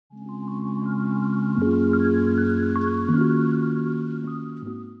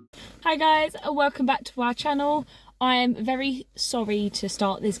Hi guys, welcome back to our channel. I am very sorry to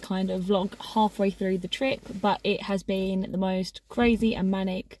start this kind of vlog halfway through the trip, but it has been the most crazy and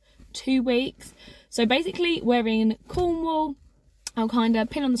manic 2 weeks. So basically we're in Cornwall. I'll kind of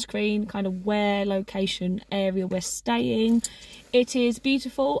pin on the screen kind of where, location, area we're staying. It is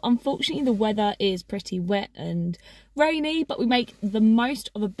beautiful. Unfortunately the weather is pretty wet and rainy, but we make the most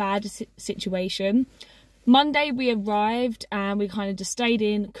of a bad situation. Monday we arrived and we kind of just stayed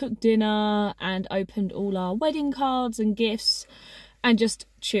in, cooked dinner and opened all our wedding cards and gifts and just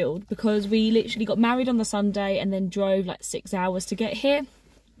chilled, because we literally got married on the Sunday and then drove like 6 hours to get here.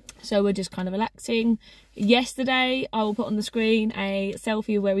 So we're just kind of relaxing. Yesterday I will put on the screen a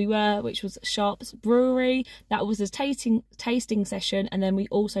selfie of where we were, which was Sharp's Brewery. That was a tasting session, and then we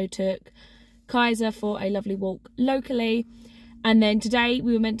also took Kyzer for a lovely walk locally. And then today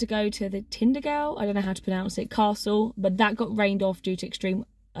we were meant to go to the Tindergale, I don't know how to pronounce it, castle, but that got rained off due to extreme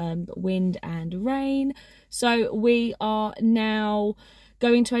wind and rain. So we are now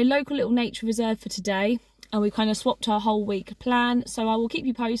going to a local little nature reserve for today, and we kind of swapped our whole week plan. So I will keep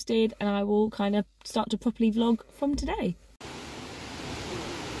you posted and I will kind of start to properly vlog from today.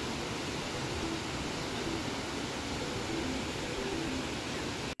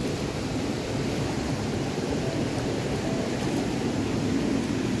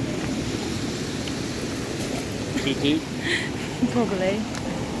 Probably.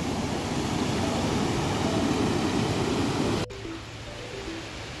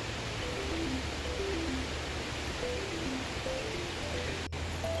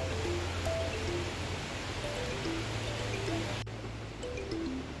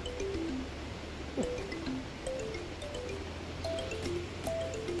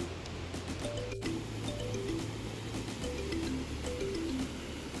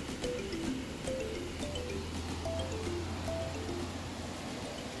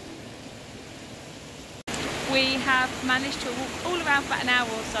 We have managed to walk all around for about an hour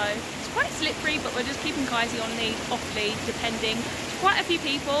or so. It's quite slippery, but we're just keeping Kyzer on lead, off lead, depending. Quite a few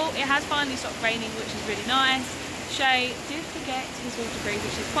people. It has finally stopped raining, which is really nice. Shay did forget his waterproof,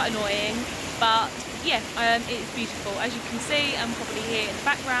 which is quite annoying, but yeah, it's beautiful. As you can see, and probably hear in the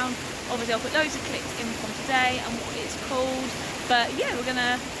background, obviously I'll put loads of clips in from today and what it's called. But yeah, we're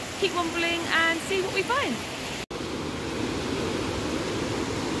gonna keep wandering and see what we find.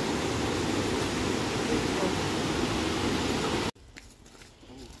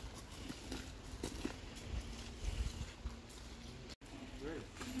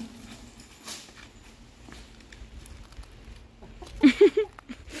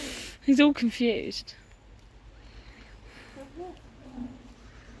 He's all confused.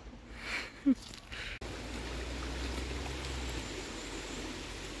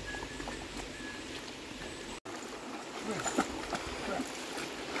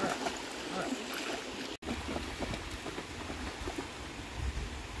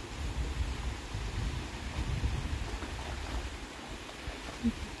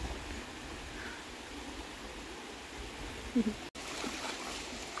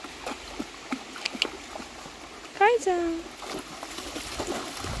 Kyzer.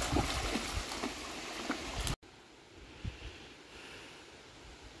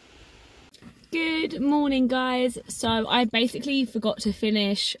 Good morning guys. So I basically forgot to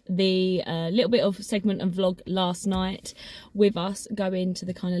finish the little bit of segment and vlog last night with us going to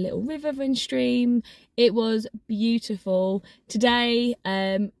the kind of little river and stream. It was beautiful. Today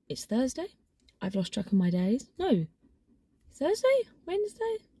it's Thursday. I've lost track of my days. No, Thursday?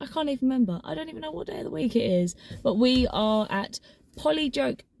 Wednesday? I can't even remember. I don't even know what day of the week it is. But we are at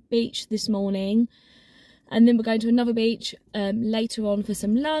Polyjoke Beach this morning. And then we're going to another beach later on for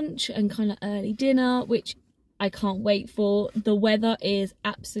some lunch and kind of early dinner, which I can't wait for. The weather is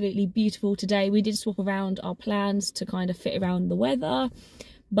absolutely beautiful today. We did swap around our plans to kind of fit around the weather.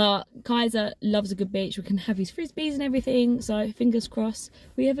 But Kyzer loves a good beach. We can have his frisbees and everything. So fingers crossed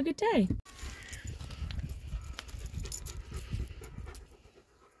we have a good day.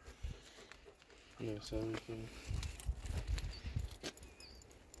 Yeah, so we can...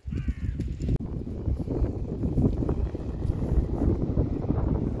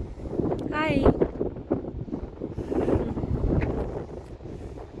 Hi.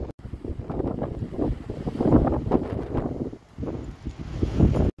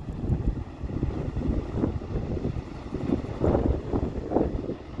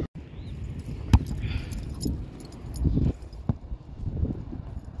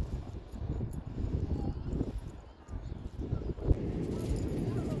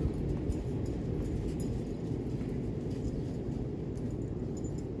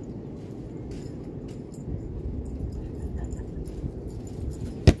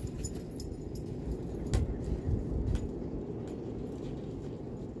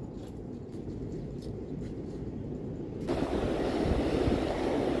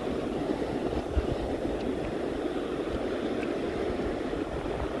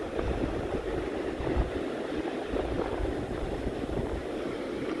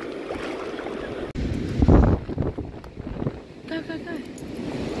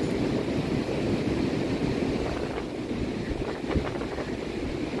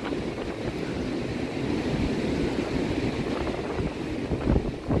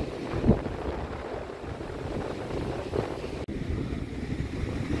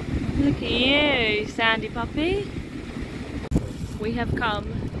 Look at you, Sandy puppy. We have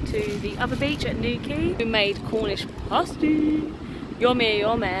come to the other beach at Newquay. We made Cornish pasty. Yummy,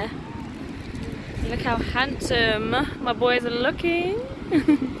 yummy. Look how handsome my boys are looking.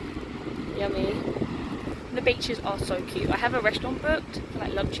 Yummy. The beaches are so cute. I have a restaurant booked for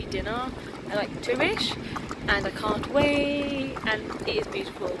like lunchy dinner at like 2ish, and I can't wait. And it is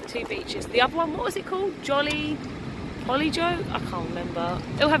beautiful. The two beaches. The other one, what was it called? Jolly Joe? I can't remember.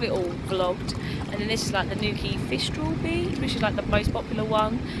 They'll have it all vlogged. And then this is like the Newquay Fistral Beach, which is like the most popular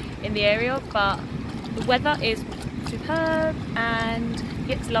one in the area. But the weather is superb, and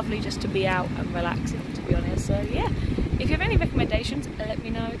it's lovely just to be out and relaxing, to be honest. So yeah, if you have any recommendations, let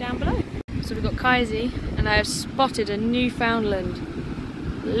me know down below. So we've got Kyzer, and I have spotted a Newfoundland.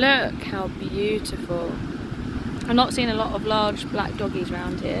 Look how beautiful. I'm not seeing a lot of large black doggies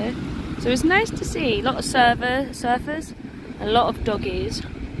around here, so it's nice to see a lot of surfers, a lot of doggies.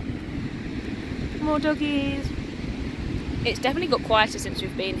 More doggies. It's definitely got quieter since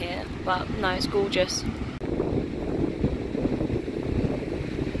we've been here, but no, it's gorgeous.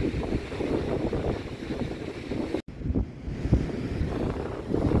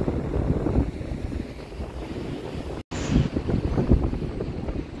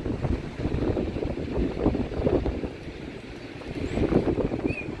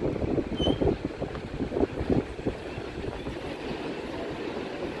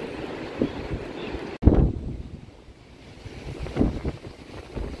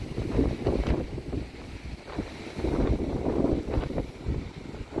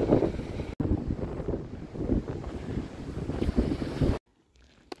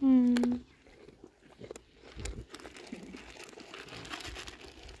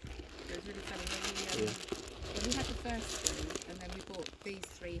 When we had the first three, and then we brought these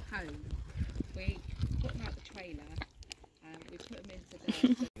three home, we put them out the trailer, and we put them into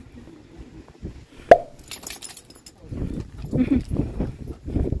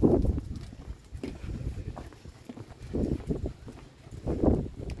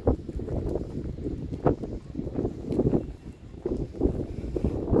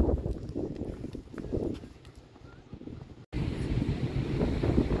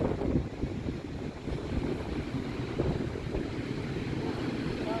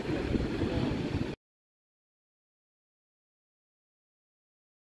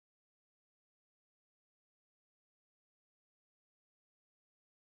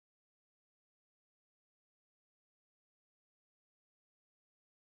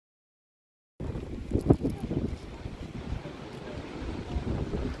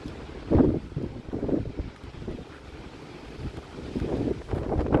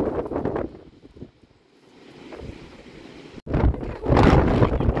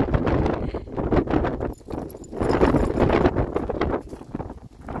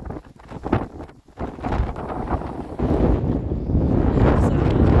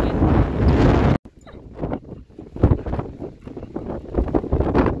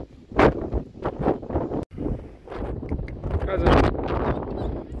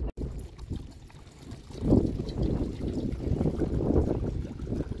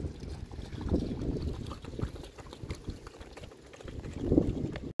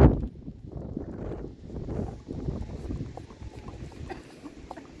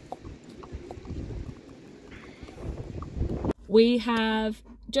We have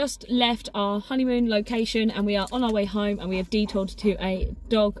just left our honeymoon location and we are on our way home, and we have detoured to a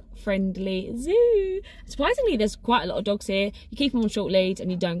dog friendly zoo. Surprisingly, there's quite a lot of dogs here. You keep them on short leads and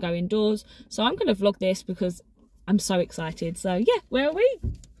you don't go indoors. So I'm going to vlog this because I'm so excited. So yeah, where are we?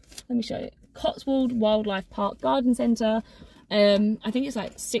 Let me show you. Cotswold Wildlife Park Garden Centre. I think it's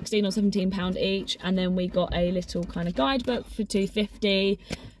like £16 or £17 each, and then we got a little kind of guidebook for £2.50.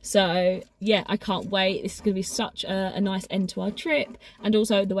 So yeah, I can't wait. This is going to be such a nice end to our trip, and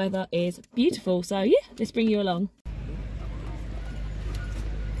also the weather is beautiful. So yeah, let's bring you along.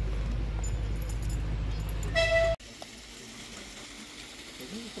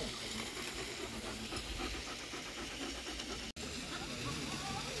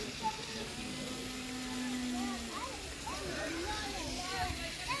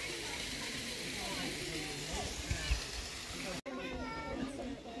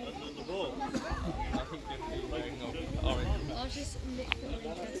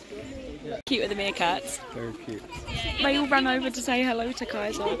 Cute with the meerkats. Very cute. They all ran over to say hello to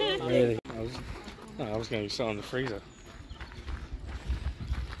Kyzer. Really? I was going to sit on the freezer.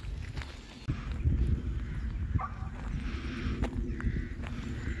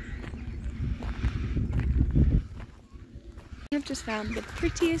 I've just found the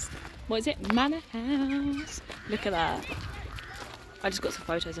prettiest, what is it, manor house. Look at that. I just got some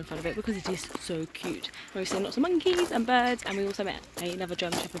photos in front of it because it is so cute. We've seen lots of monkeys and birds, and we also met another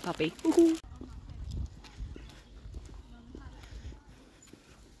German Shepherd puppy. Woohoo!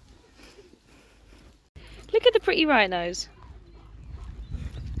 Look at the pretty rhinos.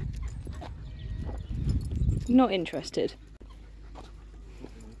 Not interested.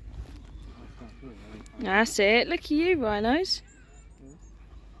 That's it. Look at you, rhinos.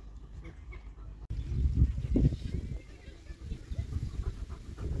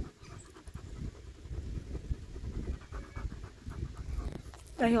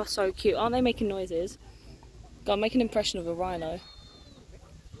 They are so cute. Aren't they making noises? Go on, make an impression of a rhino.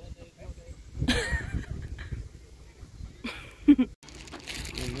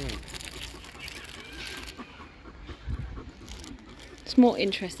 It's more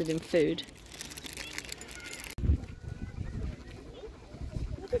interested in food.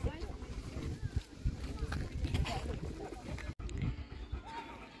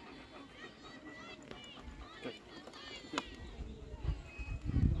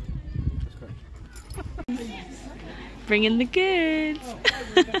 Bring in the goods.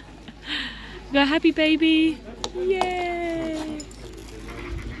 Go happy baby. Yay.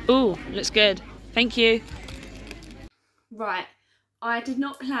 Oh, looks good. Thank you. Right, I did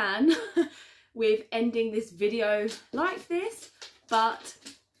not plan with ending this video like this, but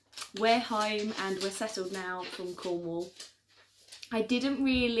we're home and we're settled now from Cornwall. I didn't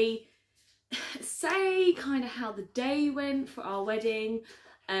really say kind of how the day went for our wedding.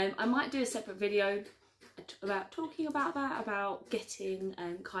 I might do a separate video about talking about that, about getting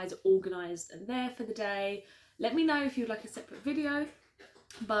Kyzer organised and there for the day. Let me know if you'd like a separate video,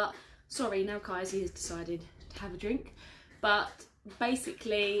 but sorry, now Kyzer has decided to have a drink. But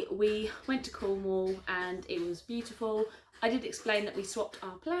basically we went to Cornwall and it was beautiful. I did explain that we swapped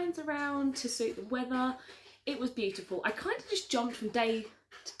our plans around to suit the weather. It was beautiful. I kind of just jumped from day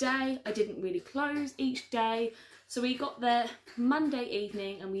to day. I didn't really close each day. So we got there Monday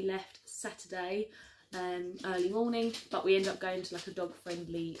evening and we left Saturday early morning, but we ended up going to like a dog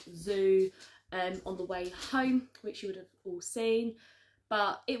friendly zoo on the way home, which you would have all seen.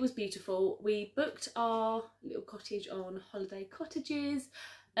 But it was beautiful. We booked our little cottage on Holiday Cottages.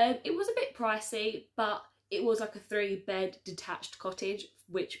 It was a bit pricey, but it was like a 3-bed detached cottage,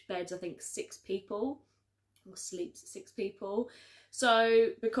 which beds I think 6 people, or sleeps 6 people.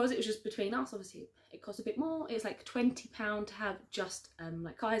 So because it was just between us, obviously it cost a bit more. It's like £20 to have just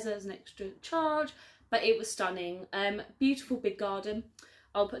like Kyzer as an extra charge, but it was stunning. Beautiful big garden.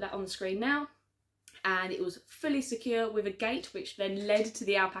 I'll put that on the screen now. And it was fully secure with a gate which then led to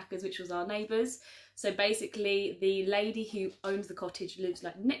the alpacas, which was our neighbours. So basically the lady who owns the cottage lives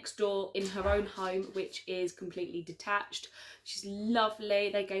like next door in her own home, which is completely detached. She's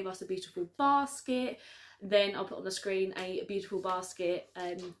lovely. They gave us a beautiful basket. Then I'll put on the screen a beautiful basket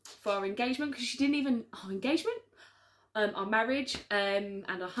for our engagement, because she didn't even, our marriage and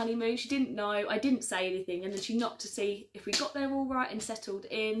our honeymoon, she didn't know. I didn't say anything, and then she knocked to see if we got there all right and settled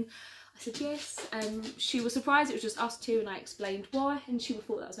in. I said yes, and she was surprised it was just us two, and I explained why, and she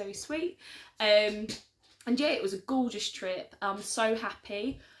thought that was very sweet. And yeah, it was a gorgeous trip. I'm so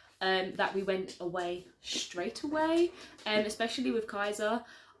happy that we went away straight away, especially with Kyzer.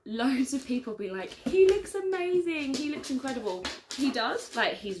 Loads of people be like, he looks amazing, he looks incredible. He does,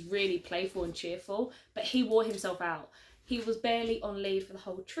 like, he's really playful and cheerful, but he wore himself out. He was barely on lead for the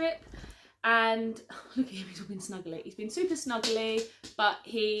whole trip. And look at him, he's all been snuggly. He's been super snuggly, but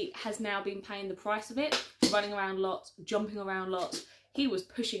he has now been paying the price of it, running around lots, jumping around lots. He was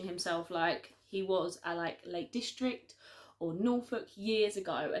pushing himself like he was at like Lake District or Norfolk years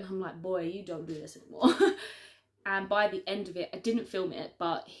ago, and I'm like, boy, you don't do this anymore. And by the end of it, I didn't film it,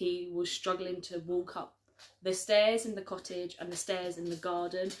 but he was struggling to walk up the stairs in the cottage and the stairs in the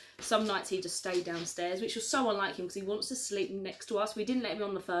garden. Some nights he just stayed downstairs, which was so unlike him because he wants to sleep next to us. We didn't let him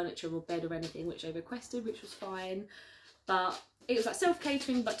on the furniture or bed or anything, which they requested, which was fine. But it was like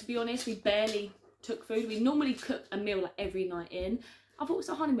self-catering, but to be honest, we barely took food. We normally cook a meal like every night in. I thought it was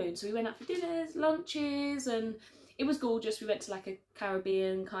a honeymoon, so we went out for dinners, lunches, and it was gorgeous. We went to like a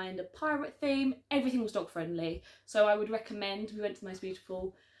Caribbean kind of pirate theme. Everything was dog friendly, so I would recommend. We went to the most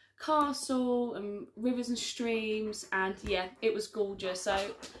beautiful castle and rivers and streams, and yeah, it was gorgeous. So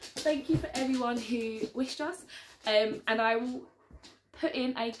thank you for everyone who wished us, and I will put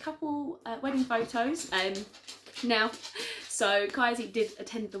in a couple wedding photos now. So Kyzer did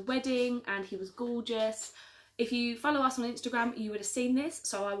attend the wedding and he was gorgeous. If you follow us on Instagram, you would have seen this,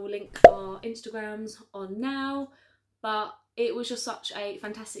 so I will link our Instagrams on now. But it was just such a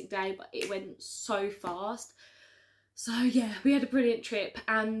fantastic day, but it went so fast. So yeah, we had a brilliant trip,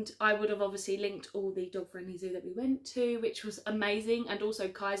 and I would have obviously linked all the dog friendly zoo that we went to, which was amazing. And also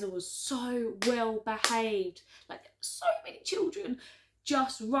Kyzer was so well behaved, like so many children.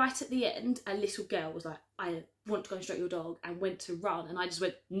 Just right at the end, a little girl was like, I want to go and stroke your dog, and went to run, and I just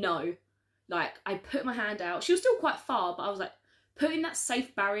went, no. Like, I put my hand out. She was still quite far, but I was like, putting that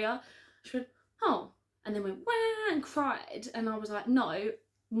safe barrier. She went, oh, and then went, wah, and cried. And I was like, no,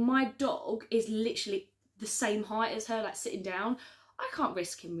 my dog is literally the same height as her, like sitting down. I can't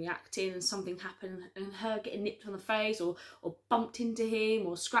risk him reacting and something happen and her getting nipped on the face or bumped into him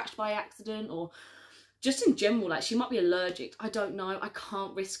or scratched by accident, or just in general, like she might be allergic. I don't know. I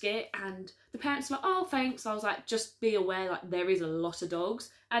can't risk it. And the parents were like, oh, thanks. I was like, just be aware, like there is a lot of dogs.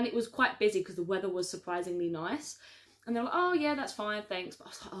 And it was quite busy because the weather was surprisingly nice. And they were like, oh yeah, that's fine, thanks. But I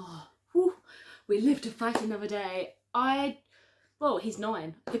was like, oh, whew, we live to fight another day. Well, he's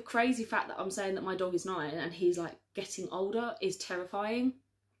 9. The crazy fact that I'm saying that my dog is 9 and he's like getting older is terrifying.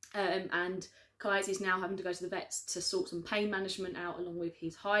 And Kyzer is now having to go to the vets to sort some pain management out along with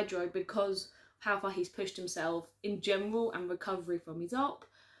his hydro because of how far he's pushed himself in general and recovery from his op.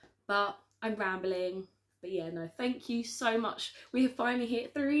 But I'm rambling. But yeah, no, thank you so much. We have finally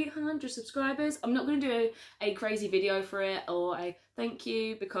hit 300 subscribers. I'm not going to do a crazy video for it or a thank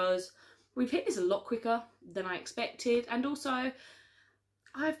you because we've hit this a lot quicker than I expected. And also,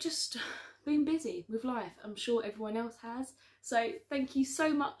 I've just been busy with life. I'm sure everyone else has. So thank you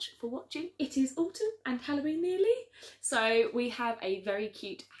so much for watching. It is autumn and Halloween nearly. So we have a very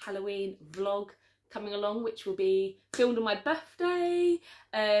cute Halloween vlog coming along, which will be filmed on my birthday.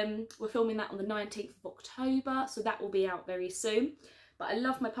 We're filming that on the 19th of October, so that will be out very soon. But I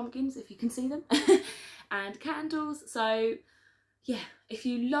love my pumpkins, if you can see them, and candles. So yeah, if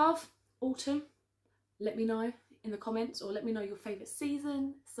you love autumn, let me know in the comments, or let me know your favourite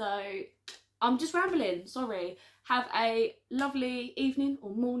season. So I'm just rambling, sorry. Have a lovely evening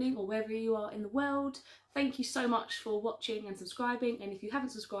or morning or wherever you are in the world. Thank you so much for watching and subscribing, and if you haven't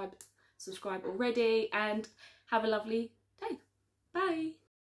subscribed, subscribe already, and have a lovely day. Bye.